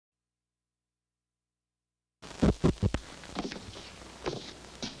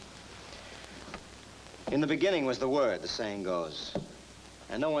In the beginning was the word, the saying goes.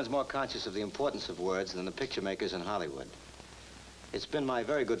 And no one's more conscious of the importance of words than the picture makers in Hollywood. It's been my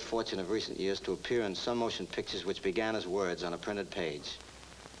very good fortune of recent years to appear in some motion pictures which began as words on a printed page.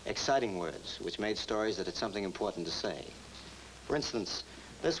 Exciting words, which made stories that had something important to say. For instance,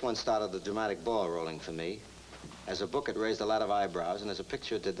 this one started the dramatic ball rolling for me. As a book, it raised a lot of eyebrows, and as a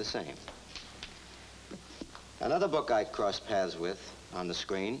picture, it did the same. Another book I crossed paths with on the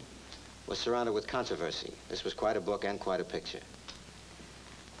screen was surrounded with controversy. This was quite a book and quite a picture.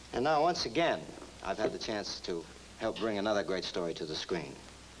 And now, once again, I've had the chance to help bring another great story to the screen.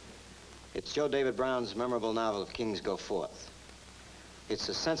 It's Joe David Brown's memorable novel of Kings Go Forth. It's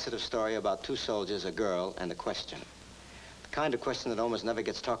a sensitive story about two soldiers, a girl, and a question. The kind of question that almost never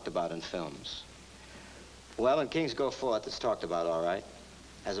gets talked about in films. Well, in Kings Go Forth, it's talked about, all right.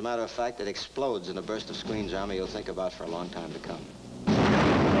 As a matter of fact, it explodes in a burst of screen drama you'll think about for a long time to come.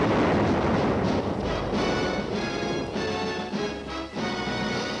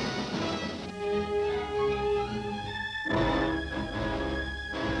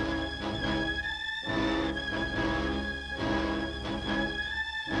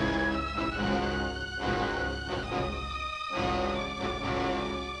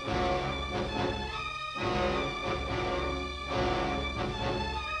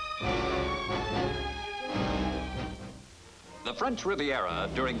 The French Riviera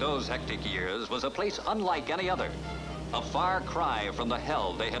during those hectic years was a place unlike any other. A far cry from the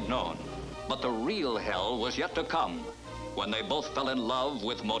hell they had known. But the real hell was yet to come when they both fell in love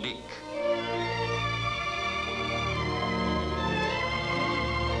with Monique.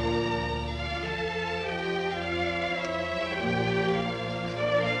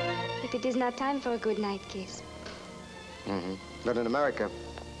 But it is not time for a good night kiss. Mm-hmm. But in America,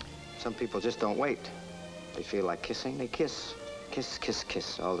 some people just don't wait. They feel like kissing, they kiss. Kiss, kiss,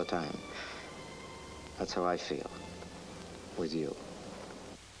 kiss all the time. That's how I feel with you.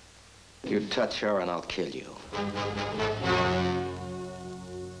 You touch her and I'll kill you.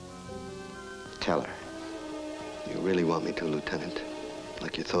 Tell her. You really want me to, Lieutenant?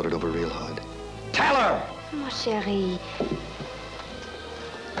 Like you thought it over real hard? Tell her! Mon chéri.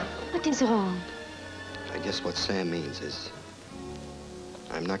 What is wrong? I guess what Sam means is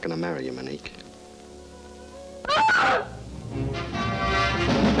I'm not gonna marry you, Monique.